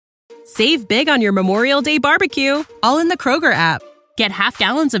Save big on your Memorial Day barbecue, all in the Kroger app. Get half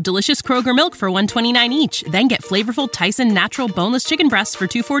gallons of delicious Kroger milk for $1.29 each. Then get flavorful Tyson natural boneless chicken breasts for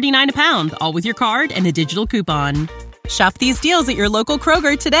 $2.49 a pound, all with your card and a digital coupon. Shop these deals at your local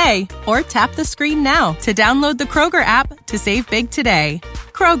Kroger today, or tap the screen now to download the Kroger app to save big today.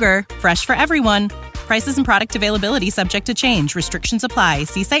 Kroger, fresh for everyone. Prices and product availability subject to change. Restrictions apply.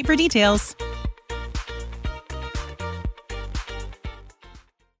 See site for details.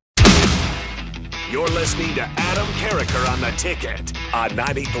 You're listening to Adam Carricker on The Ticket on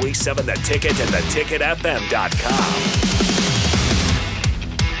 93.7 The Ticket and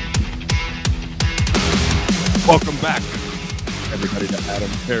theticketfm.com. Welcome back, everybody, to Adam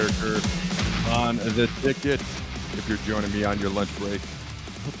Carricker on The Ticket. If you're joining me on your lunch break,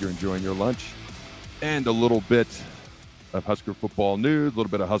 I hope you're enjoying your lunch. And a little bit of Husker football news, a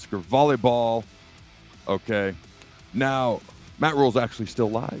little bit of Husker volleyball. Okay. Now, Matt Rhule's actually still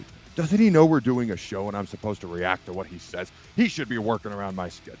live. Doesn't he know we're doing a show and I'm supposed to react to what he says? He should be working around my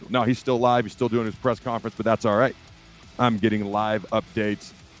schedule. No, he's still live. He's still doing his press conference, but that's all right. I'm getting live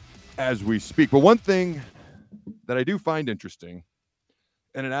updates as we speak. But one thing that I do find interesting,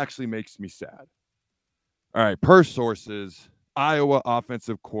 and it actually makes me sad. All right, per sources, Iowa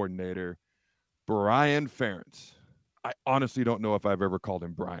offensive coordinator Brian Ferentz. I honestly don't know if I've ever called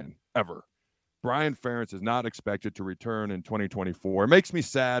him Brian, ever. Brian Ferentz is not expected to return in 2024. It makes me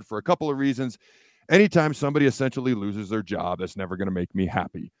sad for a couple of reasons. Anytime somebody essentially loses their job, that's never going to make me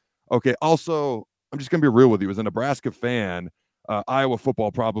happy. Okay, also, I'm just going to be real with you. As a Nebraska fan, Iowa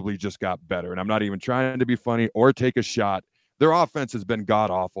football probably just got better, and I'm not even trying to be funny or take a shot. Their offense has been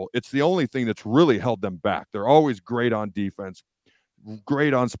god-awful. It's the only thing that's really held them back. They're always great on defense,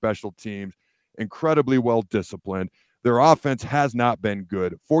 great on special teams, incredibly well-disciplined. Their offense has not been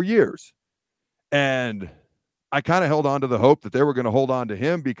good for years. And I kind of held on to the hope that they were going to hold on to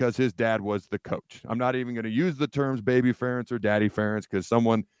him because his dad was the coach. I'm not even going to use the terms baby Ferentz or daddy Ferentz because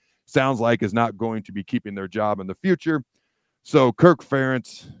someone sounds like is not going to be keeping their job in the future. So Kirk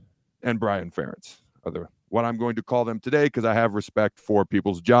Ferentz and Brian Ferentz are what I'm going to call them today because I have respect for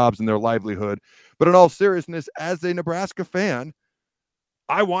people's jobs and their livelihood. But in all seriousness, as a Nebraska fan,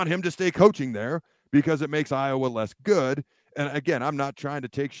 I want him to stay coaching there because it makes Iowa less good. And again, I'm not trying to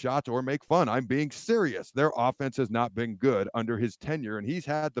take shots or make fun. I'm being serious. Their offense has not been good under his tenure, and he's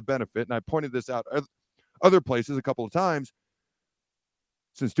had the benefit, and I pointed this out other places a couple of times,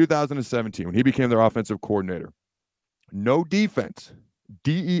 since 2017 when he became their offensive coordinator. No defense,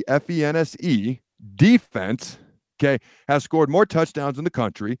 D-E-F-E-N-S-E, defense, okay, has scored more touchdowns in the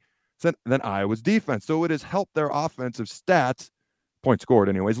country than Iowa's defense. So it has helped their offensive stats, points scored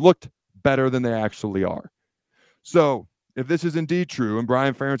anyways, looked better than they actually are. So if this is indeed true and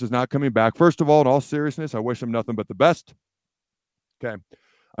Brian Ferentz is not coming back, first of all, in all seriousness, I wish him nothing but the best. Okay.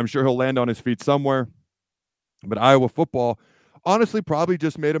 I'm sure he'll land on his feet somewhere. But Iowa football, honestly, probably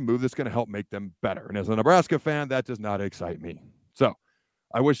just made a move that's going to help make them better. And as a Nebraska fan, that does not excite me. So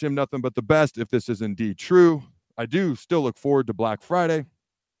I wish him nothing but the best if this is indeed true. I do still look forward to Black Friday.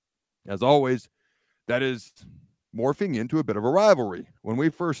 As always, that is morphing into a bit of a rivalry. When we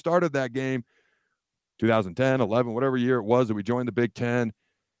first started that game, 2010, 11, whatever year it was that we joined the Big Ten,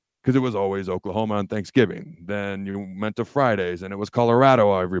 because it was always Oklahoma on Thanksgiving. Then you went to Fridays, and it was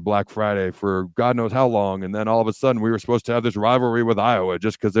Colorado every Black Friday for God knows how long. And then all of a sudden, we were supposed to have this rivalry with Iowa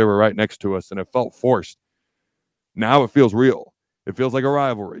just because they were right next to us, and it felt forced. Now it feels real. It feels like a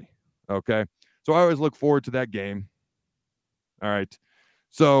rivalry, okay? So I always look forward to that game. All right.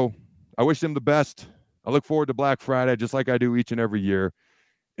 So I wish them the best. I look forward to Black Friday just like I do each and every year.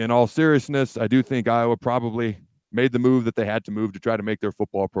 In all seriousness, I do think Iowa probably made the move that they had to move to try to make their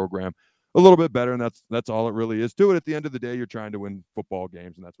football program a little bit better, and that's all it really is to it. At the end of the day, you're trying to win football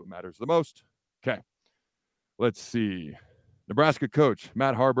games, and that's what matters the most. Okay, let's see. Nebraska coach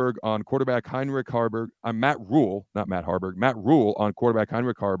Matt Harburg on quarterback Heinrich Haarberg. Matt Rhule, not Matt Harburg. Matt Rhule on quarterback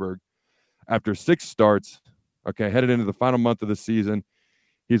Heinrich Haarberg after 6 starts. Okay, headed into the final month of the season.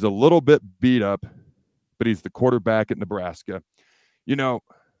 He's a little bit beat up, but he's the quarterback at Nebraska. You know,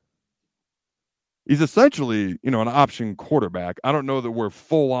 he's essentially, an option quarterback. I don't know that we're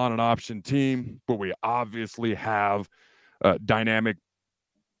full on an option team, but we obviously have dynamics,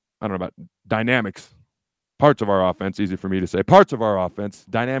 parts of our offense, easy for me to say, parts of our offense,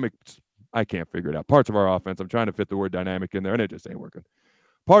 dynamics, I can't figure it out. Parts of our offense, I'm trying to fit the word dynamic in there, and it just ain't working.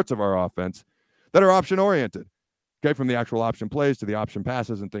 Parts of our offense that are option-oriented, okay, from the actual option plays to the option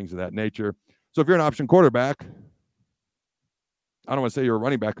passes and things of that nature. So if you're an option quarterback, I don't want to say you're a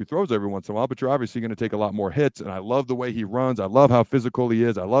running back who throws every once in a while, but you're obviously going to take a lot more hits, and I love the way he runs. I love how physical he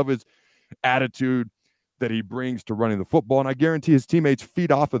is. I love his attitude. that he brings to running the football. And I guarantee his teammates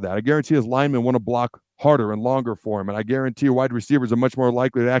feed off of that. I guarantee his linemen want to block harder and longer for him. And I guarantee wide receivers are much more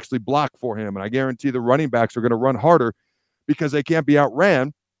likely to actually block for him. And I guarantee the running backs are going to run harder because they can't be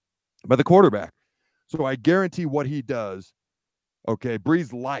outran by the quarterback. So I guarantee what he does, okay,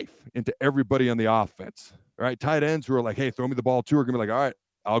 breathes life into everybody on the offense. All right, tight ends who are like, hey, throw me the ball too, are going to be like, all right,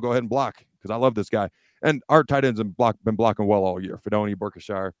 I'll go ahead and block because I love this guy. And our tight ends have been blocking well all year. Fedoni,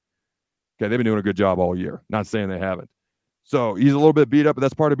 Berkshire. Okay, they've been doing a good job all year. Not saying they haven't. So he's a little bit beat up, but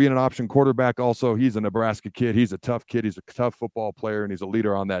that's part of being an option quarterback also. He's a Nebraska kid. He's a tough kid. He's a tough football player, and he's a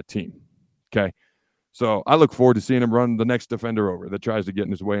leader on that team. Okay, so I look forward to seeing him run the next defender over that tries to get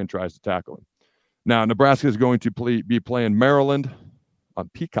in his way and tries to tackle him. Now, Nebraska is going to be playing Maryland on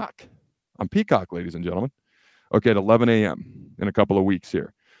Peacock. On Peacock, ladies and gentlemen. Okay, at 11 a.m. in a couple of weeks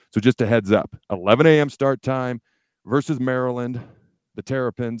here. So just a heads up. 11 a.m. start time versus Maryland, the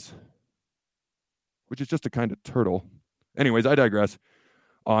Terrapins, which is just a kind of turtle. Anyways, I digress,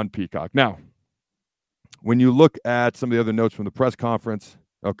 on Peacock. Now, when you look at some of the other notes from the press conference,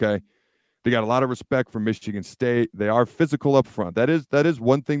 okay, they got a lot of respect for Michigan State. They are physical up front. That is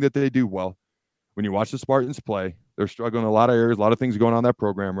one thing that they do well. When you watch the Spartans play, they're struggling in a lot of areas, a lot of things going on in that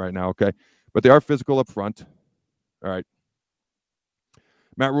program right now, okay? But they are physical up front. All right.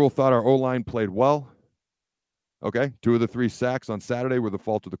 Matt Rhule thought our O-line played well. Okay, 2 of the 3 sacks on Saturday were the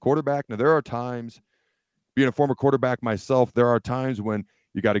fault of the quarterback. Now, there are times, being a former quarterback myself, there are times when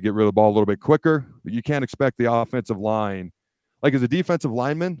you got to get rid of the ball a little bit quicker, but you can't expect the offensive line. Like as a defensive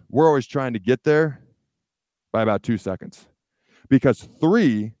lineman, we're always trying to get there by about 2 seconds because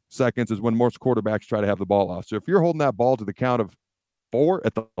 3 seconds is when most quarterbacks try to have the ball off. So if you're holding that ball to the count of 4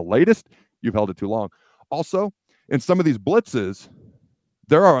 at the latest, you've held it too long. Also, in some of these blitzes,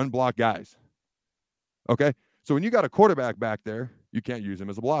 there are unblocked guys. Okay? So when you got a quarterback back there, you can't use him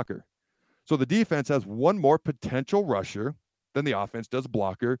as a blocker. So the defense has one more potential rusher than the offense does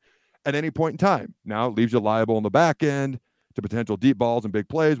blocker at any point in time. Now it leaves you liable on the back end to potential deep balls and big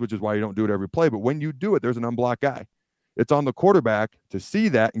plays, which is why you don't do it every play. But when you do it, there's an unblocked guy. It's on the quarterback to see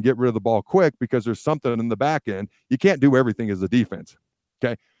that and get rid of the ball quick because there's something in the back end. You can't do everything as a defense.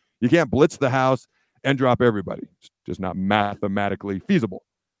 Okay? You can't blitz the house and drop everybody. It's just not mathematically feasible.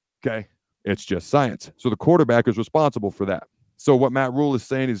 Okay? It's just science. So the quarterback is responsible for that. So what Matt Rhule is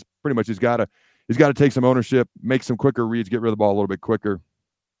saying is pretty much he's got to take some ownership, make some quicker reads, get rid of the ball a little bit quicker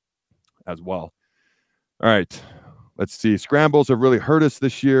as well. All right. Let's see. Scrambles have really hurt us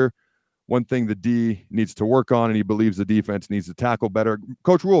this year. One thing the D needs to work on, and he believes the defense needs to tackle better.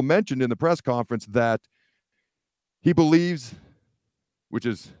 Coach Rhule mentioned in the press conference that he believes, which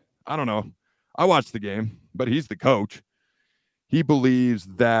is, I don't know, I watched the game, but he's the coach. He believes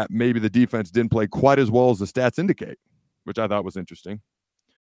that maybe the defense didn't play quite as well as the stats indicate, which I thought was interesting.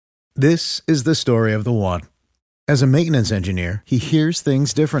 This is the story of the one. As a maintenance engineer, he hears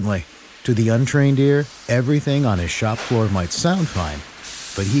things differently. To the untrained ear, everything on his shop floor might sound fine,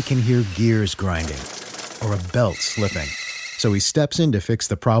 but he can hear gears grinding or a belt slipping. So he steps in to fix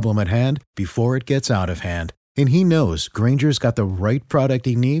the problem at hand before it gets out of hand. And he knows Grainger's got the right product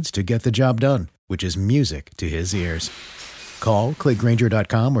he needs to get the job done, which is music to his ears. Call, click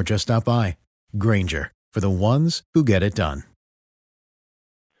Grainger.com, or just stop by. Grainger, for the ones who get it done.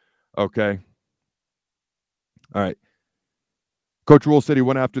 Okay. All right. Coach Rhule said he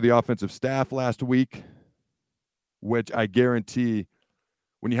went after the offensive staff last week, which I guarantee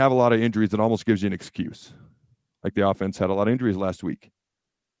when you have a lot of injuries, it almost gives you an excuse. Like the offense had a lot of injuries last week.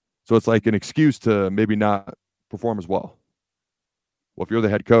 So it's like an excuse to maybe not perform as well. Well, if you're the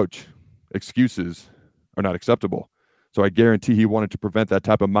head coach, excuses are not acceptable. So I guarantee he wanted to prevent that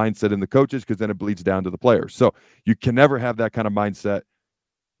type of mindset in the coaches because then it bleeds down to the players. So you can never have that kind of mindset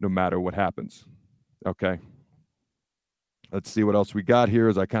no matter what happens. Okay. Let's see what else we got here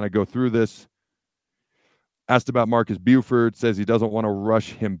as I kind of go through this. Asked about Marcus Buford, says he doesn't want to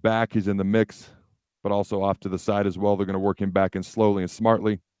rush him back. He's in the mix, but also off to the side as well. They're going to work him back in slowly and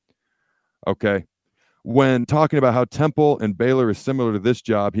smartly. Okay. When talking about how Temple and Baylor is similar to this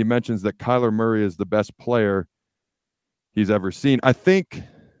job, he mentions that Kyler Murray is the best player he's ever seen. I think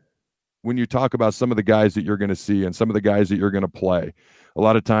when you talk about some of the guys that you're going to see and some of the guys that you're going to play, a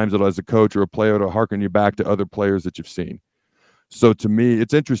lot of times it'll, as a coach or a player, it'll harken you back to other players that you've seen. So to me,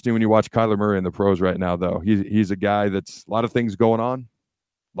 it's interesting when you watch Kyler Murray in the pros right now, though. He's a guy that's a lot of things going on,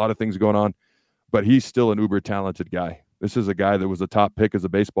 but he's still an uber talented guy. This is a guy that was a top pick as a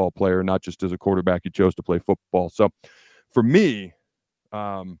baseball player, not just as a quarterback. He chose to play football. So for me,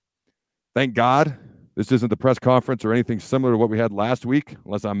 thank God this isn't the press conference or anything similar to what we had last week,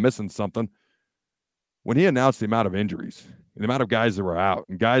 unless I'm missing something. When he announced the amount of injuries, the amount of guys that were out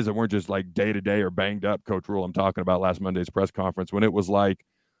and guys that weren't just like day-to-day or banged up, Coach Rhule, I'm talking about last Monday's press conference when it was like,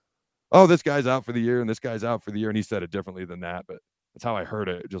 oh, this guy's out for the year and this guy's out for the year. And he said it differently than that, but that's how I heard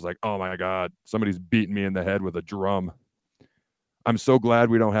it. Just like, oh my God, somebody's beating me in the head with a drum. I'm so glad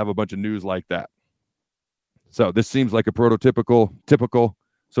we don't have a bunch of news like that. So this seems like a typical,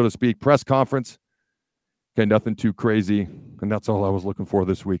 so to speak, press conference. Okay, nothing too crazy. And that's all I was looking for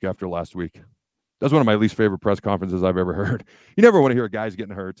this week after last week. That's one of my least favorite press conferences I've ever heard. You never want to hear guys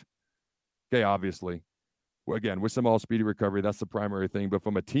getting hurt. Okay, obviously. Well, again, wish them all speedy recovery. That's the primary thing. But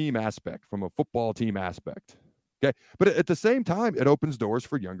from a team aspect, from a football team aspect, okay. But at the same time, it opens doors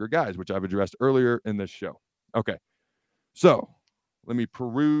for younger guys, which I've addressed earlier in this show. Okay, so let me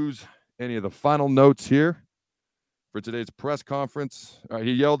peruse any of the final notes here for today's press conference. All right,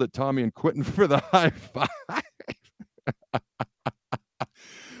 he yelled at Tommy and Quentin for the high five.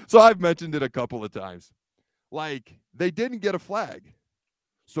 So I've mentioned it a couple of times. Like, they didn't get a flag.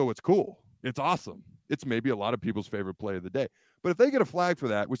 So it's cool. It's awesome. It's maybe a lot of people's favorite play of the day. But if they get a flag for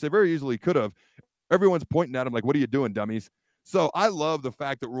that, which they very easily could have, everyone's pointing at him like, what are you doing, dummies? So I love the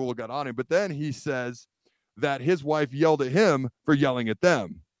fact that Rhule got on him. But then he says that his wife yelled at him for yelling at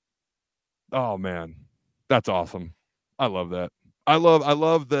them. Oh, man. That's awesome. I love that. I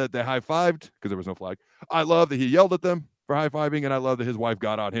love that they high-fived because there was no flag. I love that he yelled at them for high-fiving, and I love that his wife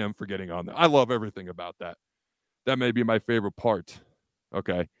got on him for getting on there. I love everything about that. That may be my favorite part,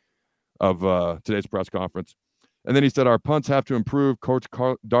 okay, of today's press conference. And then he said, our punts have to improve. Coach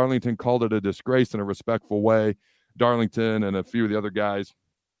Darlington called it a disgrace in a respectful way. Darlington and a few of the other guys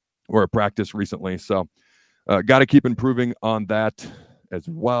were at practice recently. So got to keep improving on that as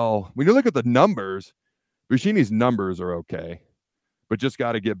well. When you look at the numbers, Buccini's numbers are okay, but just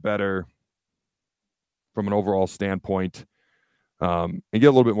got to get better from an overall standpoint and get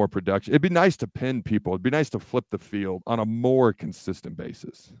a little bit more production. It'd be nice to pin people. It'd be nice to flip the field on a more consistent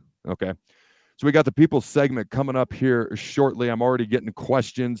basis. Okay. So we got the people segment coming up here shortly. I'm already getting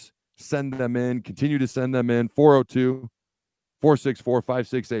questions. Send them in. Continue to send them in.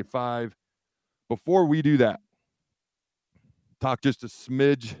 402-464-5685. Before we do that, talk just a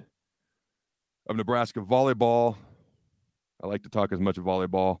smidge of Nebraska volleyball. I like to talk as much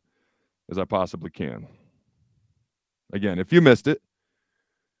volleyball as I possibly can. Again, if you missed it,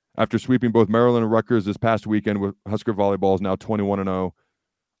 after sweeping both Maryland and Rutgers this past weekend, Husker volleyball is now 21-0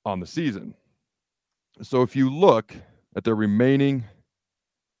 on the season. So if you look at the remaining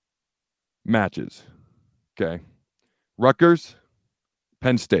matches, okay, Rutgers,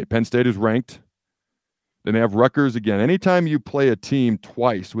 Penn State. Penn State is ranked. Then they have Rutgers again. Anytime you play a team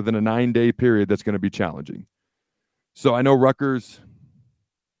twice within a 9-day period, that's going to be challenging. So I know Rutgers.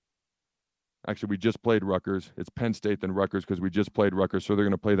 Actually, we just played Rutgers. It's Penn State then Rutgers because we just played Rutgers, so they're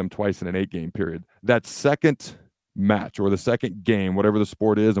going to play them twice in an 8-game period. That second match or the second game, whatever the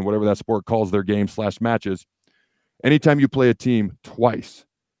sport is and whatever that sport calls their game/matches, anytime you play a team twice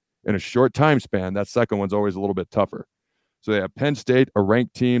in a short time span, that second one's always a little bit tougher. So they have Penn State, a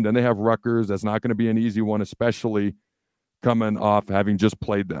ranked team. Then they have Rutgers. That's not going to be an easy one, especially coming off having just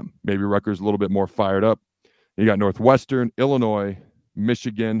played them. Maybe Rutgers a little bit more fired up. You got Northwestern, Illinois,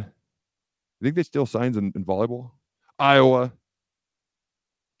 Michigan. I think they still signs in volleyball. Iowa,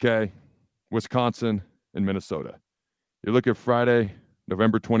 okay, Wisconsin, and Minnesota. You look at Friday,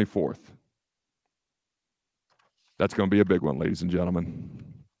 November 24th. That's going to be a big one, ladies and gentlemen.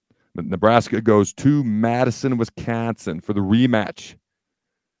 Nebraska goes to Madison, Wisconsin for the rematch.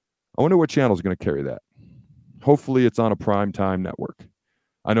 I wonder what channel is going to carry that. Hopefully it's on a primetime network.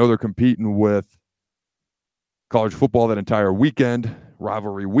 I know they're competing with college football that entire weekend,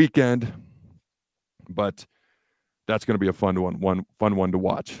 rivalry weekend. But that's going to be a fun one to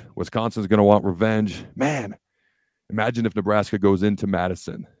watch. Wisconsin's going to want revenge. Man, imagine if Nebraska goes into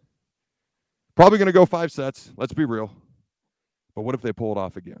Madison. Probably going to go 5 sets. Let's be real. But what if they pull it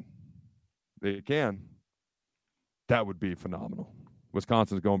off again? They can. That would be phenomenal.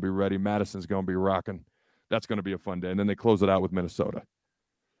 Wisconsin's going to be ready. Madison's going to be rocking. That's going to be a fun day. And then they close it out with Minnesota.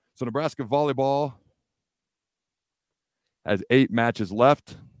 So Nebraska volleyball has 8 matches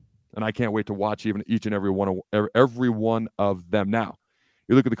left. And I can't wait to watch each and every one of them. Now,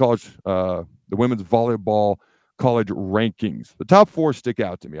 you look at the women's volleyball college rankings. The top 4 stick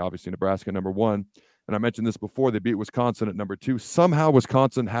out to me. Obviously, Nebraska number 1, and I mentioned this before. They beat Wisconsin at number 2. Somehow,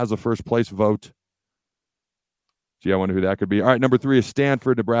 Wisconsin has a first place vote. Gee, I wonder who that could be. All right, number 3 is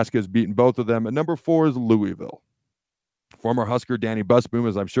Stanford. Nebraska has beaten both of them, and number 4 is Louisville. Former Husker Danny Busboom,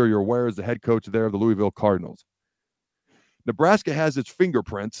 as I'm sure you're aware, is the head coach there of the Louisville Cardinals. Nebraska has its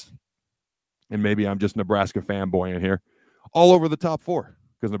fingerprints, and maybe I'm just Nebraska fanboying here, all over the top 4,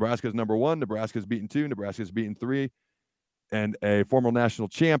 because Nebraska is number 1, Nebraska's beaten 2, Nebraska's beaten 3, and a former national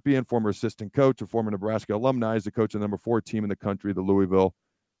champion, former assistant coach, a former Nebraska alumni, is the coach of the number 4 team in the country, the Louisville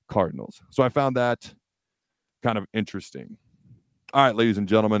Cardinals. So I found that kind of interesting. All right, ladies and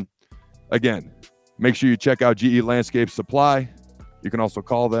gentlemen, again, make sure you check out GE Landscape Supply. You can also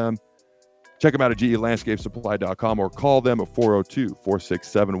call them. Check them out at gelandscapesupply.com or call them at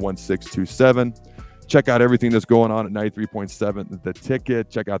 402-467-1627. Check out everything that's going on at 93.7 The Ticket.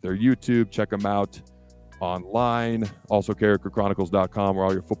 Check out their YouTube. Check them out online. Also, characterchronicles.com, where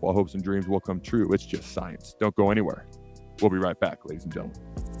all your football hopes and dreams will come true. It's just science. Don't go anywhere. We'll be right back, ladies and gentlemen.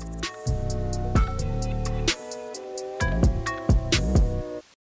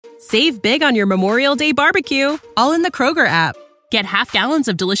 Save big on your Memorial Day barbecue, all in the Kroger app. Get half gallons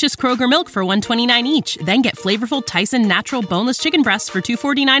of delicious Kroger milk for $1.29 each. Then get flavorful Tyson natural boneless chicken breasts for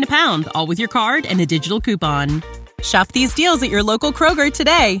 $2.49 a pound, all with your card and a digital coupon. Shop these deals at your local Kroger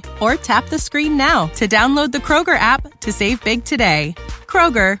today, or tap the screen now to download the Kroger app to save big today.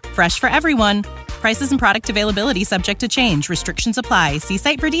 Kroger, fresh for everyone. Prices and product availability subject to change. Restrictions apply. See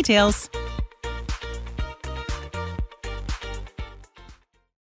site for details.